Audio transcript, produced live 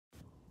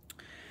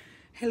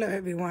Hello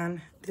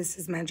everyone, this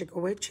is Magical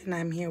Witch and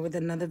I'm here with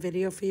another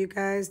video for you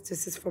guys.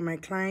 This is for my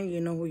client. You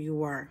know who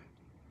you are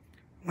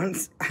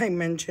once I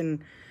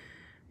mention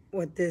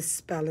what this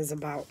spell is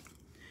about.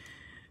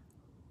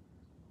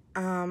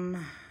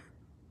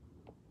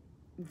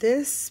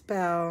 This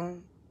spell,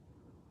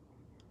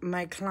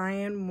 my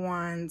client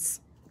wants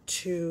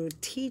to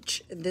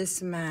teach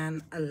this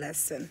man a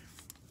lesson.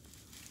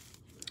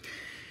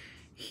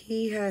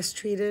 He has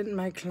treated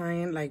my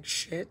client like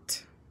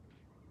shit.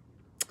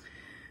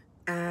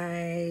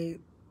 I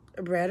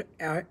read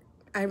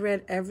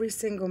every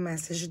single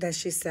message that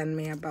she sent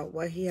me about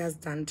what he has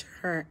done to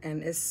her,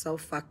 and it's so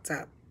fucked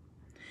up.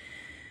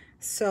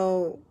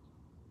 So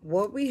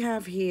what we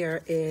have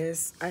here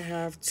is I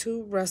have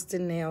 2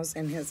 rusted nails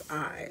in his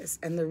eyes,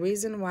 and the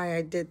reason why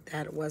I did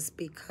that was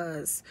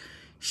because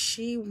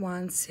she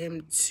wants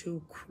him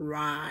to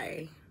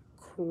cry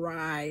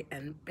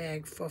and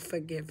beg for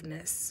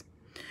forgiveness.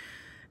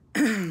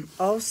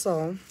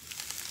 Also,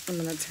 I'm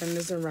gonna turn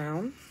this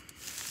around.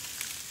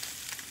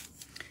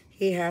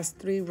 He has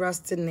 3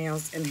 rusted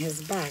nails in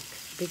his back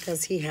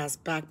because he has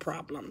back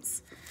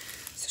problems.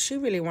 So she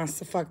really wants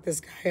to fuck this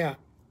guy up.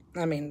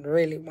 I mean,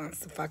 really wants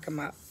to fuck him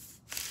up.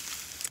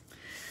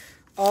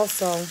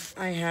 Also,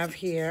 I have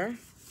here,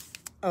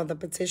 the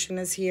petition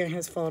is here.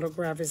 His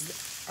photograph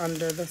is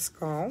under the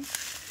skull.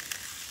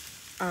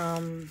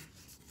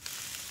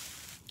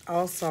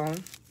 Also,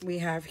 we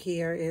have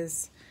here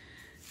is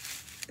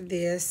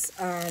this,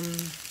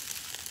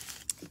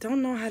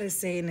 don't know how to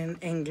say it in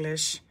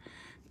English,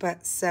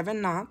 but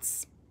 7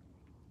 knots,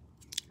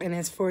 and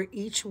it's for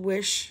each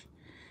wish.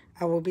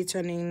 I will be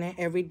turning it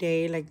every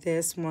day like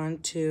this. 1,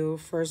 2,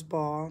 first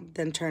ball,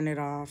 then turn it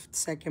off,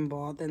 second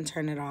ball, then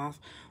turn it off,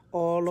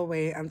 all the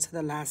way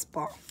until the last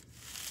ball.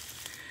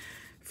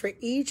 For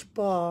each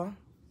ball,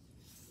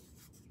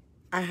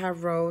 I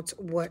have wrote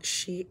what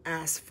she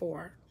asked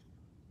for.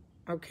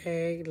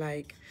 Okay,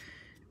 like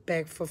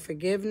beg for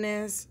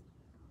forgiveness,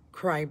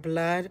 cry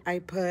blood, I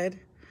put,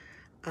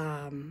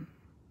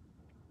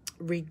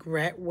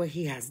 regret what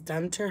he has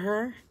done to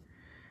her,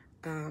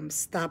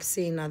 stop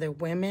seeing other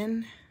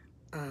women,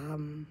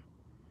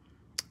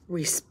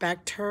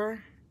 respect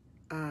her,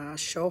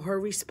 show her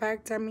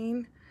respect, I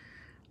mean,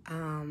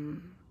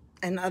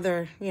 and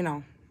other, you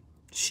know,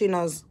 she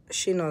knows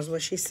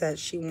what she said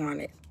she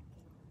wanted.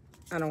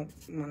 I don't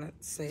want to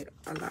say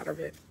a lot of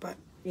it, but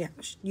yeah,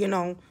 you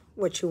know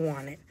what you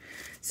wanted.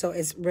 So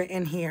it's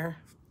written here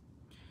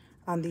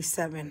on these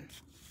 7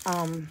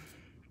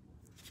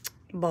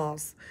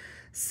 balls.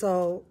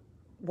 So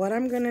what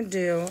I'm gonna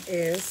do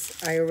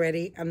is I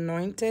already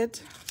anointed,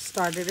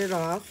 started it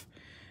off.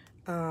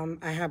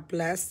 I have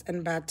blessed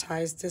and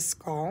baptized this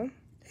skull.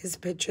 His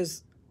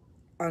picture's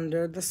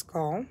under the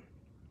skull.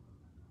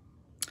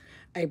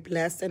 I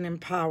blessed and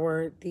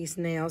empowered these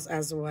nails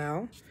as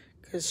well,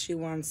 because she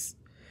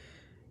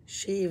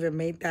even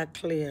made that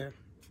clear.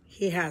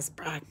 He has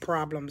back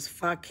problems.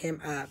 Fuck him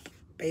up.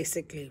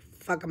 Basically,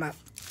 fuck him up.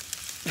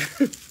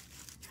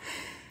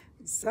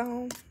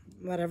 So,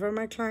 whatever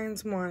my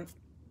clients want,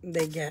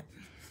 they get.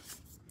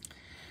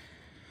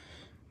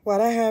 What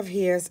I have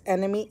here is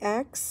Enemy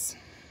X,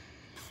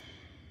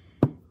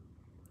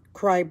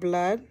 Cry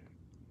Blood,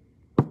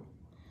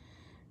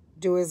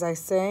 Do As I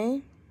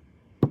Say,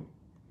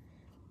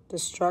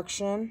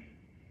 Destruction,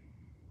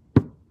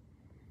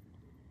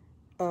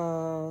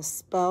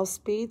 Spell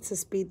Speed, to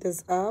speed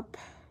this up,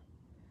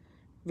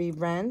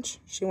 Revenge.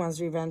 She wants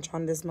revenge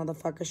on this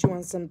motherfucker. She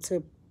wants him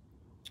to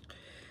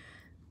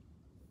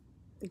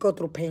go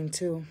through pain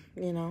too,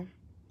 you know.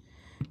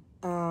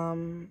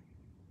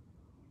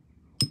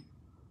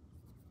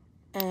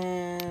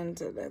 And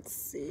let's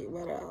see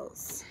what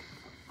else.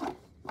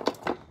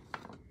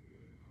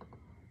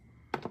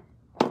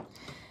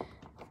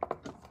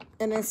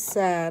 And it's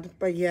sad,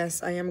 but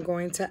yes, I am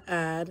going to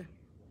add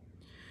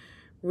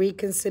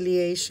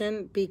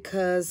reconciliation,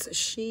 because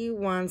she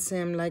wants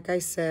him, like I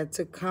said,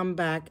 to come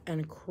back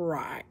and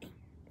cry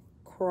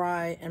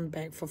and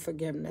beg for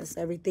forgiveness.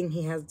 Everything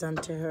he has done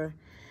to her,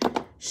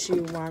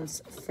 she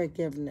wants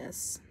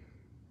forgiveness.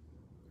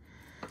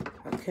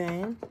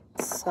 Okay,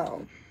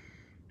 so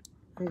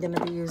I'm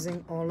gonna be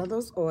using all of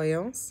those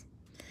oils.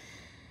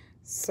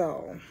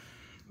 So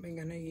we're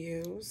gonna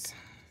use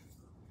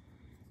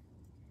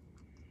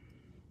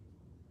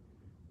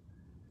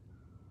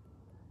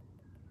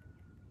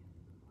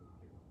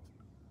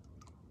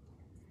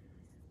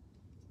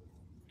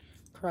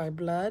Cry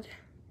Blood,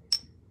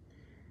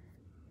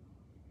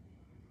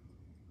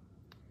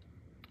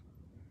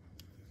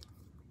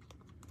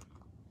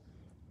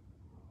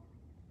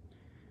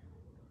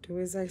 Do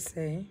As I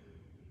Say,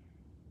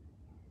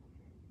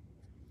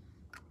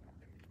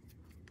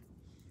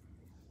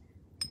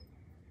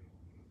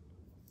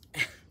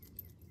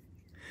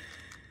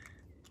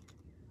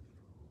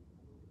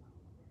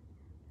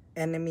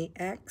 Enemy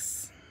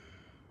X,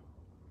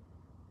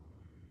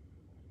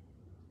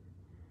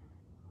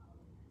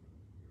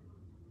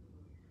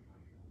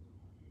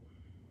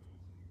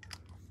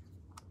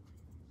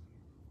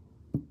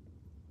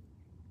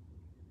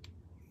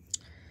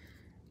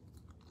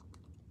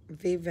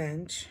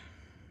 Vivenge.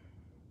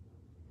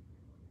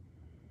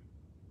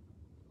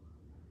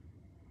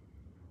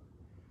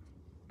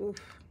 Oof.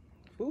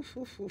 Oof,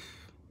 oof,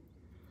 oof.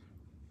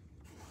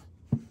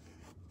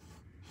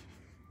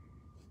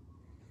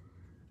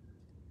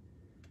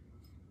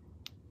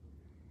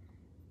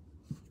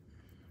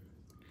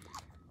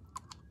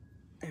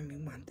 And we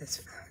want this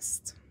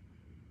fast.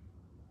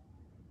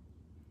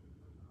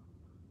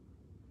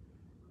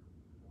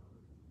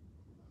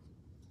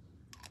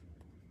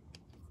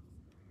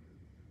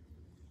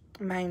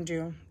 Mind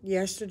you,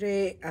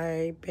 yesterday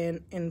I've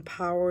been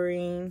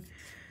empowering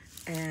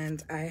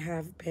and I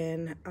have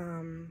been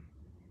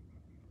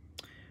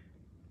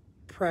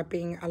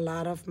prepping a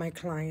lot of my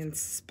clients'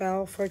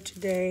 spell for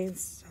today.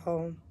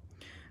 So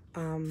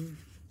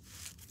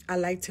I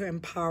like to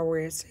empower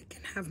it so it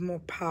can have more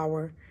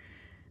power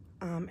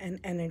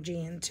and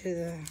energy into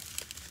the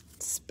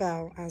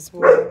spell as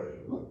well.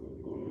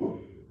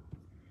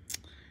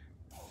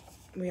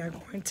 We are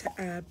going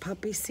to add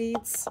poppy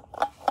seeds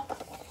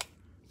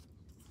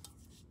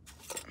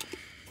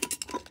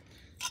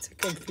to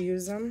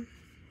confuse him.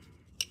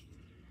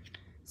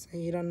 So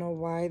you don't know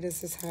why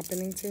this is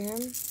happening to him.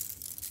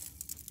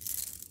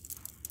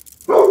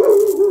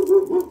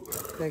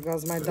 There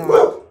goes my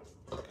dog.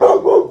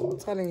 I'm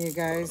telling you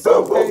guys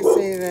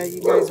say that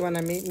you guys want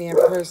to meet me in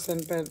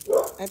person, but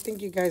I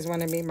think you guys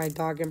want to meet my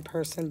dog in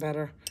person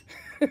better.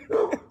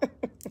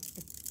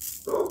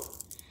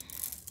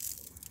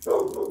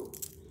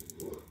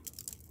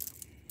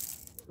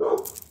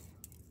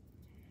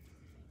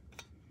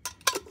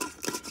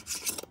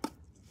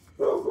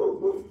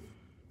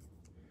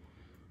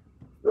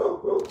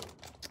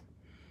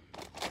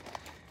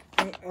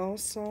 I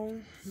also,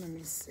 let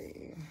me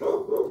see, I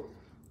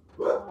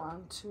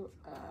want to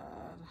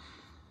add,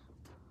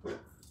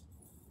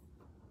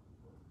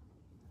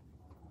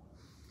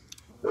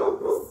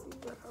 let's see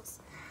what else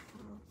I have.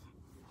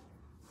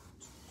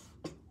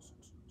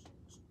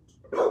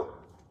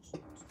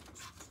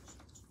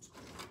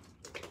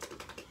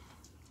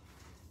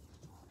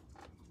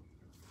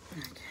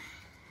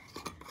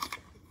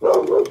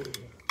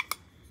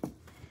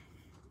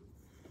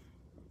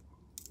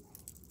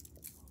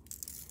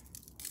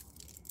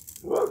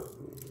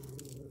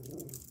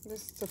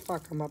 Just to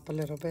fuck him up a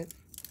little bit.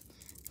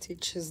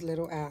 Teach his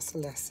little ass a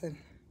lesson.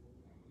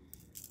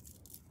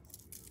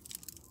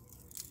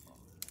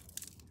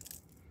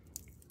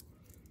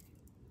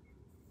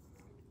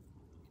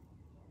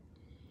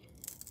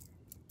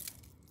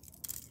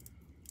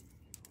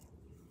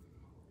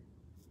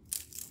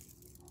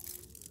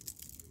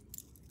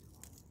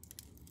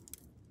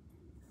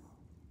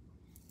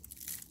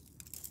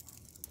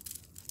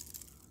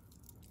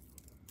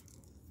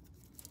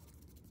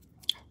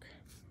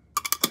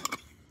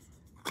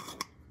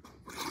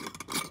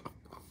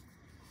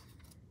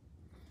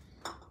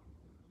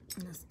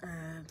 Let's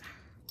add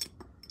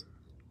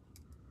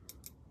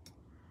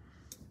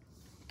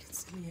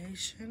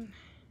conciliation.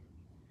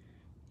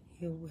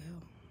 You will.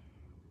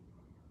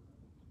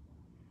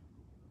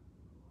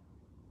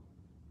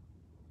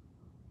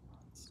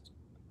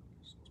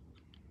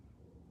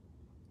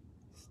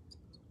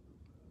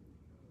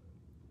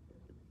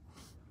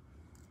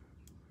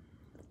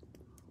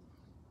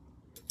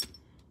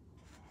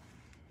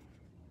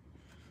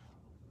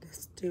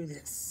 Let's do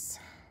this.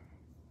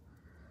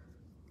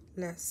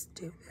 Let's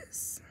do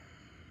this.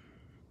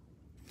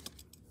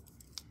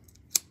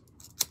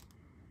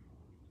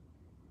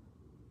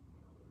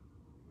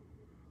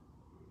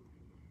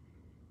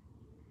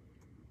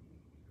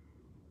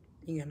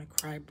 You're gonna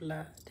cry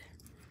blood.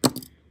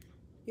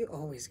 You're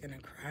always gonna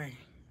cry.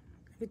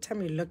 Every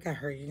time you look at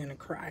her, you're gonna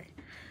cry.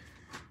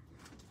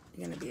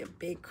 You're gonna be a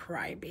big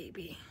cry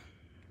baby.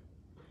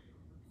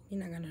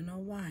 You're not gonna know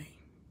why.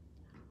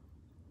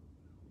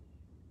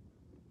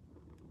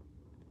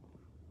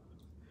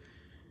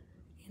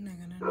 You're not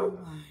gonna know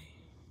why.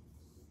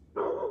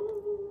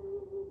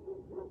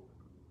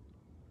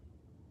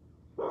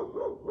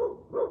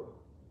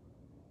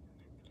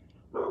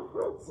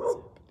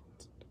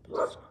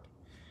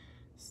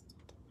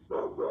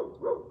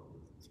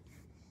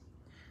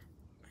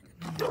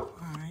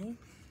 Why?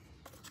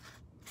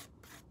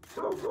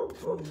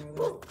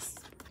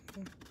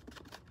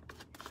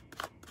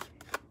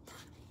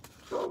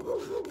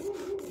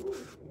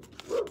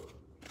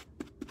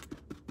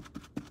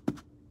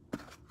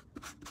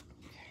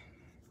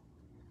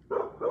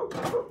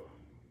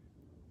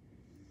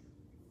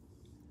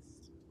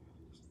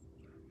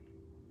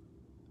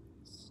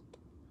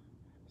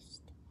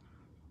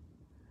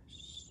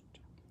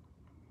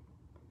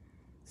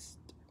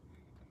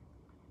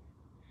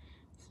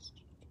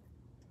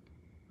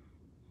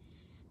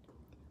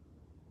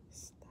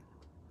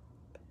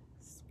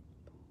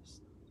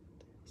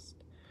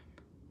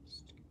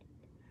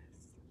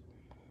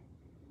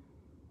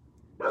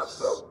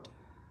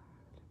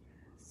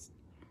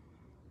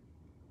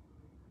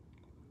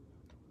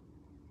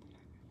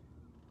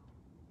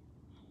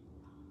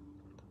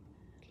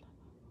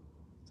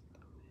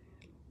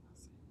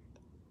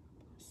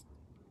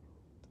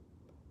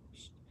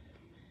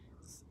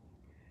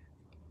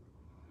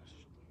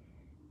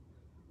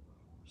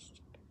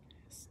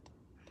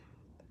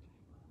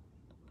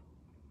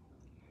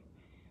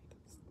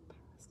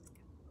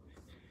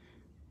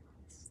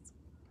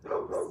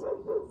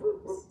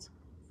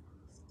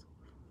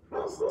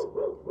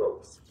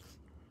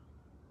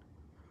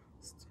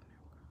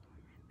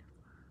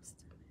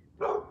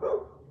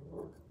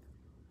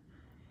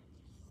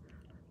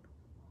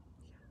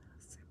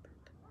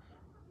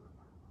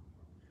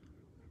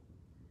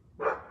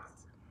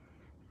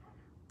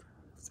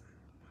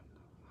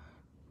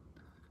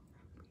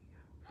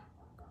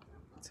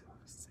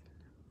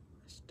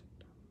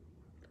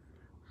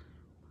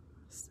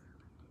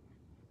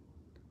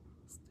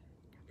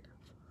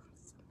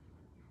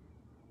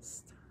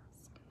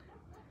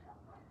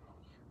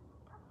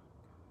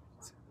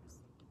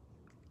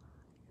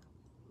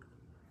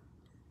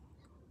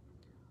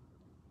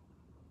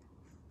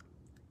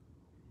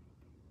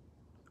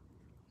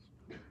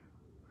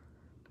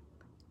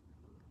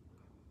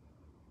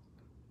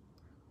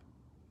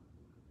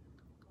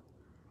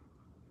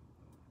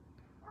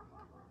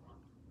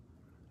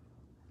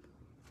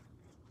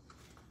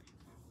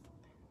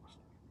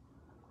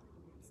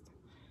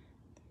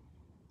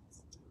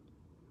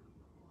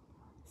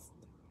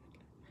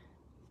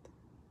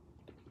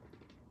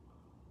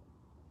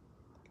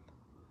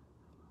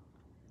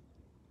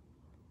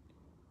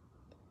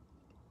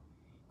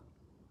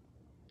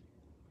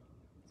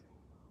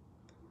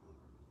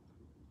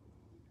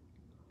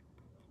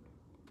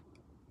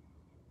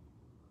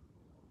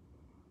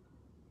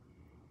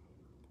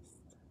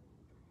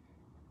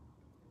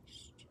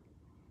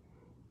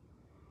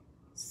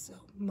 So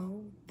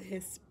mow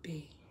this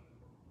bee.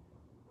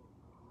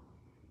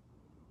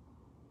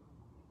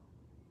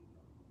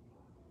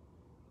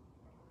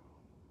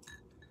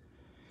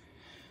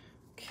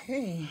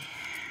 Okay,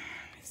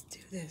 let's do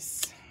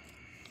this.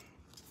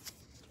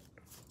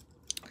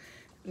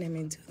 Let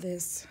me do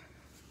this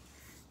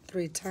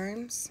 3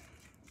 times.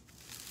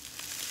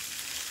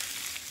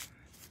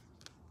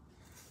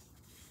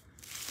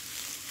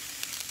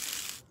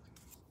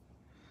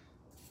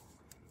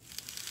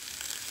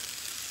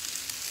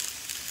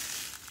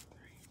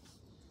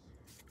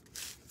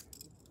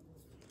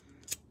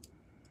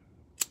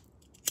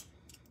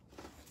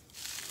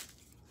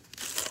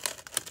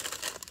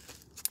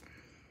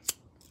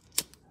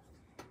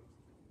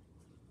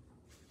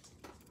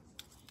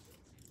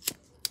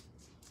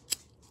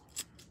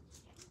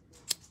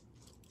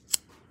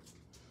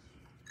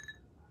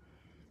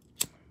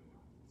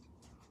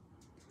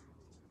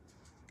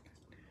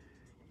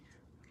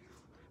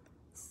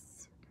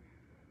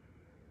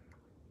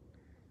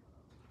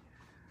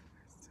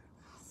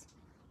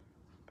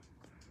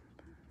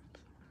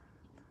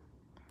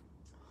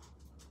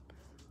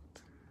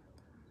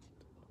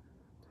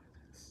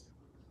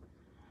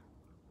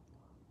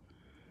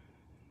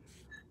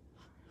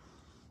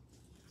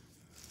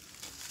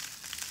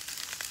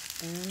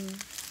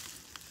 And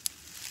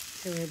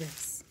here it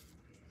is.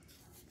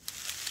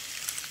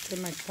 To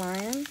my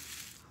client,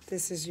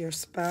 this is your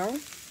spell.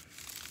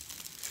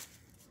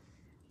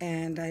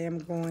 And I am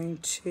going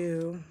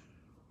to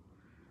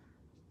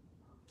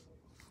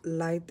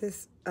light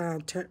this,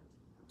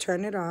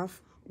 turn it off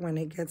when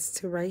it gets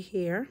to right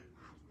here.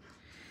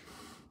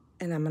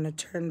 And I'm going to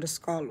turn the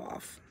skull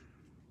off.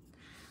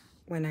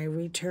 When I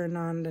return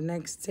on the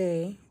next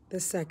day, the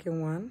second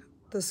one,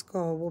 the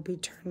skull will be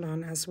turned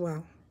on as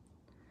well.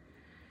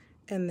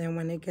 And then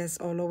when it gets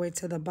all the way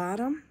to the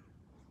bottom,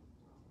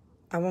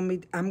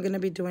 I'm going to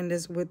be doing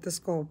this with the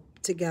skull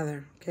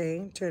together,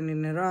 okay?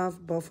 Turning it off,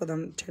 both of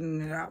them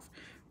turning it off,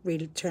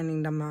 really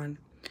turning them on.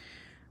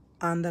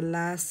 On the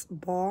last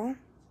ball,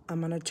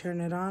 I'm going to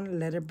turn it on,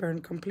 let it burn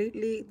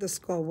completely. The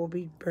skull will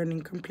be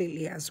burning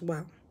completely as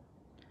well.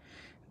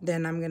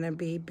 Then I'm going to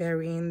be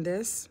burying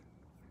this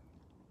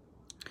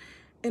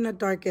in a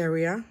dark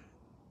area.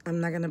 I'm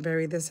not going to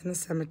bury this in a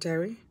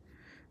cemetery.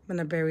 I'm going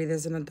to bury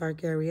this in a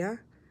dark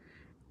area.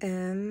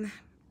 And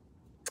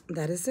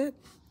that is it.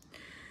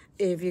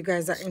 If you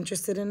guys are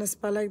interested in a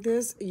spell like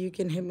this, you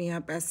can hit me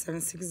up at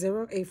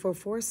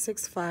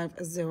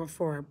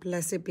 760-844-6504.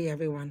 Blessed be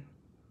everyone.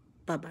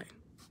 Bye-bye.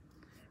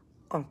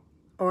 Oh,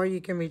 or you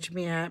can reach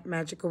me at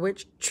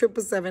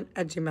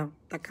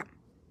magicalwitch777@gmail.com.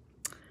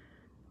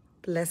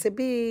 Blessed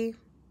be.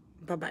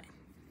 Bye-bye.